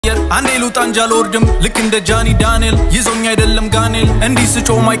አንዴ ሉጣንጃል ወርድም ልክ እንደ ጃኒ ዳንኤል ይዞኝ አይደለም ጋኔል እንዲ ስጮ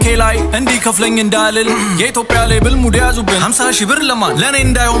ማይኬላይ እንዲ ከፍለኝ እንዳልል የኢትዮጵያ ሌብል ሙድ ያዙብን 50,000 ብር ለማን ለኔ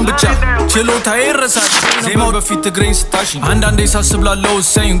እንዳይሆን ብቻ ችሎታዬ ረሳሽ ዜማው በፊት ትግሬኝ ስታሽ አንዳንዴ ሳስብላለው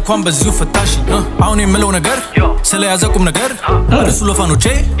እሰይ እንኳን በዚሁ ፈታሽ አሁን የምለው ነገር ስለያዘ ቁም ነገር እርሱ ለፋኖቼ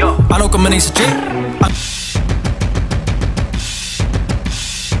አላውቅም እኔ ስቼ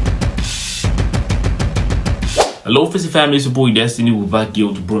Hello Fizzy family, it's your boy Destiny. We're back here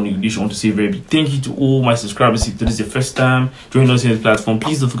with a brand new edition. I want to say a very big thank you to all my subscribers. If this is your first time joining us here on this platform,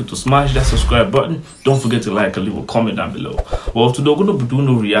 please don't forget to smash that subscribe button. Don't forget to like and leave a comment down below. Well, today we're going to be doing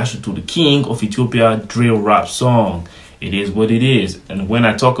a reaction to the king of Ethiopia drill rap song. It is what it is. And when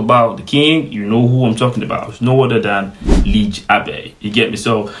I talk about the king, you know who I'm talking about. It's no other than Lij Abe. You get me?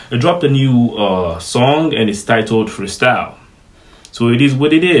 So I dropped a new song and it's titled Freestyle. So it is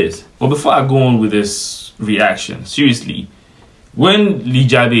what it is. But before I go on with this reaction, seriously, when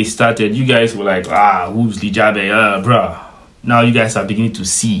Lij Abe started, you guys were like, who's Lij Abe? Bruh. Now you guys are beginning to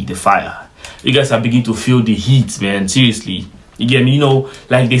see the fire. You guys are beginning to feel the heat, man. Seriously. You get me? You know,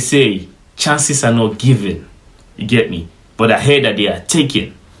 like they say, chances are not given. You get me? But I heard that they are taken.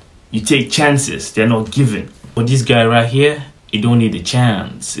 You take chances, they're not given. But this guy right here, he don't need a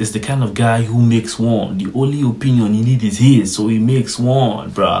chance. It's the kind of guy who makes one. The only opinion he needs is his, so he makes one,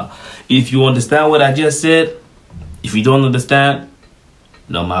 bruh. If you understand what I just said, if you don't understand,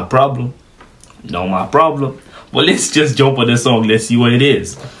 not my problem. Not my problem. But let's just jump on this song. Let's see what it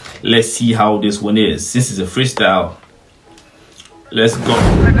is. Let's see how this one is. This is a freestyle. Let's go.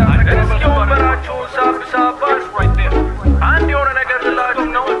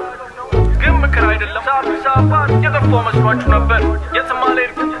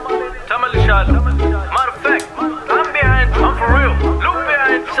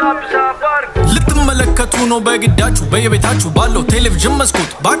 ልትመለከቱ ነው በግዳችሁ በየቤታችሁ ባለው ቴሌቪዥን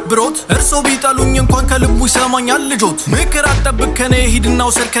መስኮት ባክብሮት እርሶ ቢጣሉኝ እንኳን ከልቡ ይሰማኛል ልጆት ምክር አጠብቅ ከኔ ሂድናው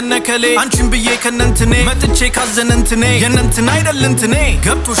ሰር ከነከሌ አንቺን ብዬ ከነንትኔ መጥቼ ካዘነንትኔ የነንትን አይደል እንትኔ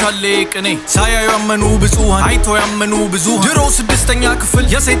ገብቶሻል ቅኔ ሳያዩ ያመኑ ብዙሃን አይቶ ያመኑ ብዙ ድሮ ስድስተኛ ክፍል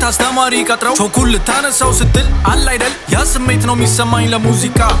የሴት አስተማሪ ቀጥረው ቾኩል ታነሳው ስትል አለ አይደል ያ ስሜት ነው የሚሰማኝ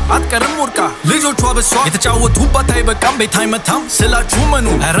ለሙዚቃ አትቀርም ወርቃ ልጆቿ በሷ የተጫወቱባት አይበቃም ቤት አይመታም ስላችሁ መኑ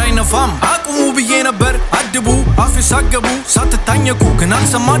ራይነፋም አቁሙ ብዬ ነበር አድቡ አፍሳገቡ ሳትታኘኩ ግን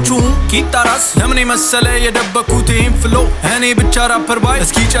አልሰማችሁም ቂጣራስ ለምን መሰለ የደበኩት ይሄን ፍሎ እኔ ብቻ ራፐር ባይ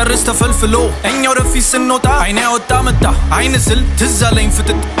እስኪ ጨርስ ተፈልፍሎ እኛው ደፊት ስንወጣ አይኔ ያወጣ መጣ አይን ስል ትዛለኝ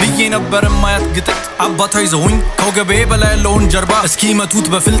ፍጥጥ ብዬ ነበር ማያት ግጥጥ አባታው ይዘውኝ ከወገቤ በላይ ያለውን ጀርባ እስኪ መቱት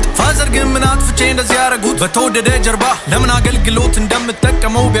በፍልጥ ፋዘር ግን ምን አጥፍቼ እንደዚህ ያረጉት በተወደደ ጀርባ ለምን አገልግሎት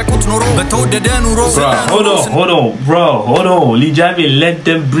እንደምጠቀመው ቢያቁት ኖሮ በተወደደ ኑሮ hold on Lij Abe, let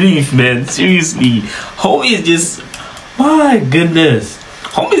them breathe, man. Seriously, homie is just, my goodness,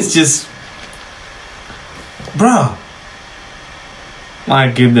 homie is just, bruh, my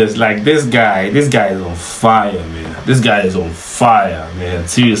goodness, like this guy is on fire, man. This guy is on fire, man.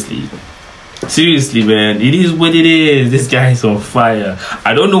 Seriously, man, it is what it is. This guy is on fire.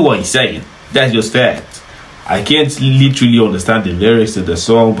 I don't know what he's saying, that's just fact. I can't literally understand the lyrics of the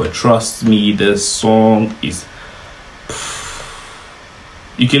song, but trust me, the song is,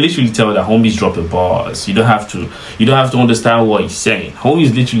 you can literally tell that homie's dropping bars. You don't have to understand what he's saying.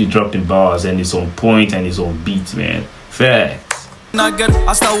 Homie's literally dropping bars and it's on point and it's on beat, man. Facts. Nagar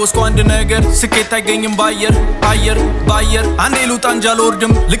አስታወስኩ አንድ ነገር ስኬት አይገኝም ባየር አንዴ ሉጣንጃል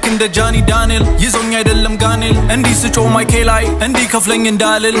ወርድም ልክ እንደ ጃኒ ዳንኤል ይዞኝ አይደለም ጋኔል እንዲ ስጮ ማይኬላይ እንዲ ከፍለኝ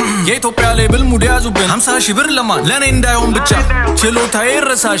እንዳልል የኢትዮጵያ ሌብል ሙድ ያዙብን 50,000 ብር ለማን ለኔ እንዳይሆን ብቻ ችሎታዬ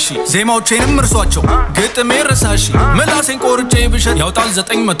ረሳሽ ዜማዎቼንም እርሷቸው ግጥሜ ረሳሽ ምላሴን ቆርጬ ብሸት ያውጣል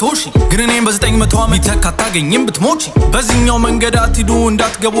 900,000 ግን እኔም በ900 ሚተካ ታገኝም ብትሞቺ በዚህኛው መንገድ አትሂዱ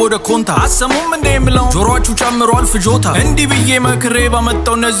እንዳትገቡ ወደ ኮንታ አሰሙም እንደ የምለው ጆሮአችሁ ጨምሯል ፍጆታ እንዲ ብዬ ክሬ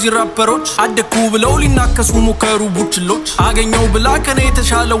ባመጣው እነዚህ ራፐሮች አደኩ ብለው ሊናከሱ ሞከሩ ቡችሎች አገኘው ብላ ከኔ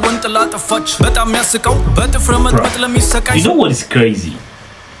የተሻለ ወንጥላ ጠፋች በጣም ያስቀው በጥፍረ መጥመጥ ለሚሰቃይ You know what is crazy?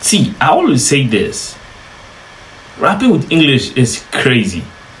 See, I always say this. Rapping with English is crazy.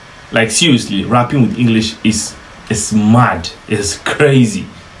 Like seriously, rapping with English is mad. It's crazy.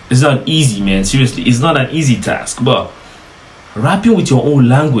 It's not easy, man. Seriously, it's not an easy task, but rapping with your own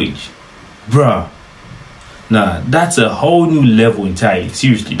language, bruh. Nah, that's a whole new level entirely.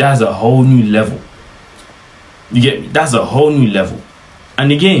 Seriously, that's a whole new level. You get me? That's a whole new level. And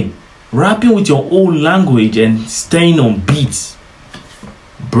again, rapping with your own language and staying on beats.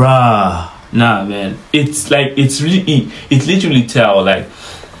 Bruh. Nah, man. It's like, it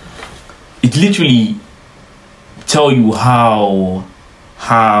literally tell you how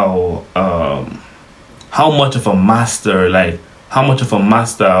much of a master, like, how much of a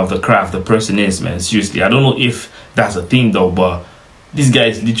master of the craft the person is, man. Seriously, I don't know if that's a thing though, but this guy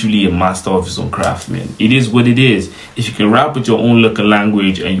is literally a master of his own craft, man. It is what it is. If you can rap with your own local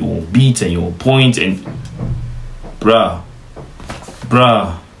language and your own beats and your own point, and bruh.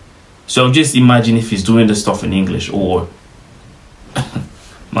 So just imagine if he's doing the stuff in English, or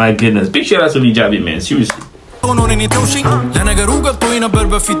my goodness. Big shout out to Lij Abe, man. Seriously. ለነገሩ ገብቶኝ ነበር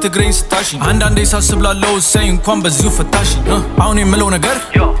በፊት ትግሬን ስታሽኝ አንዳንዴ ሳስብላለው ሳይ እንኳን በዚሁ ፈታሽኝ አሁን የምለው ነገር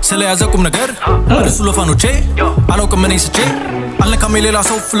ስለያዘ ቁም ነገር አርሱ ለፋኖቼ አላውቅም እኔ ስቼ አልነካም የሌላ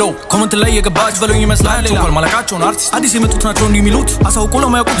ሰው ፍሎ ኮመንት ላይ የገባች በሉኝ ይመስላል ቶል ማለቃቸውን አርቲስት አዲስ የመጡት ናቸው እንደሚሉት አሳውቁ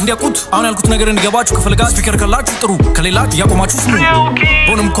ለማያውቁት እንዲያውቁት አሁን ያልኩት ነገር እንዲገባችሁ ከፈልጋችሁ ስፒከር ካላችሁ ጥሩ ከሌላችሁ ያቆማችሁ ስሙ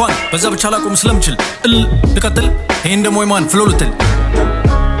ቦንም እንኳን በዛ ብቻ ላቆም ስለምችል ልቀጥል ይሄን ደሞ የማን ፍሎ ልትል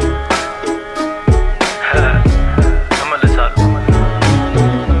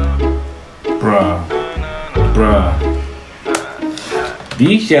Bruh.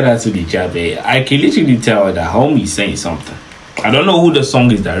 Big shout out to Lij Abe. I can literally tell that homie's saying something. I don't know who the song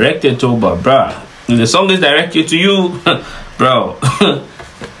is directed to, but bruh, if the song is directed to you, bro,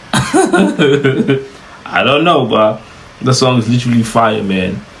 I don't know, but the song is literally fire,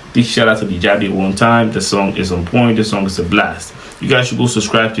 man. Big shout out to Lij Abe one time. The song is on point. The song is a blast. You guys should go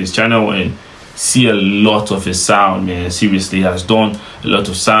subscribe to his channel and see a lot of his sound, man. Seriously, he has done a lot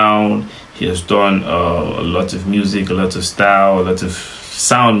of sound. He has done a lot of music, a lot of style, a lot of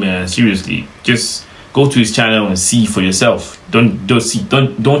sound, man. Seriously, just go to his channel and see for yourself.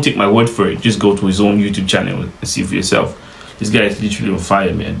 Don't take my word for it. Just go to his own YouTube channel and see for yourself. This guy is literally on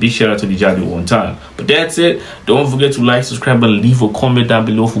fire, man. Big shout out to Lij Abe one time. But that's it. Don't forget to like, subscribe, and leave a comment down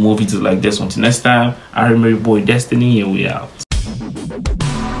below for more videos like this. Until next time, I remember your boy Destiny, and we out.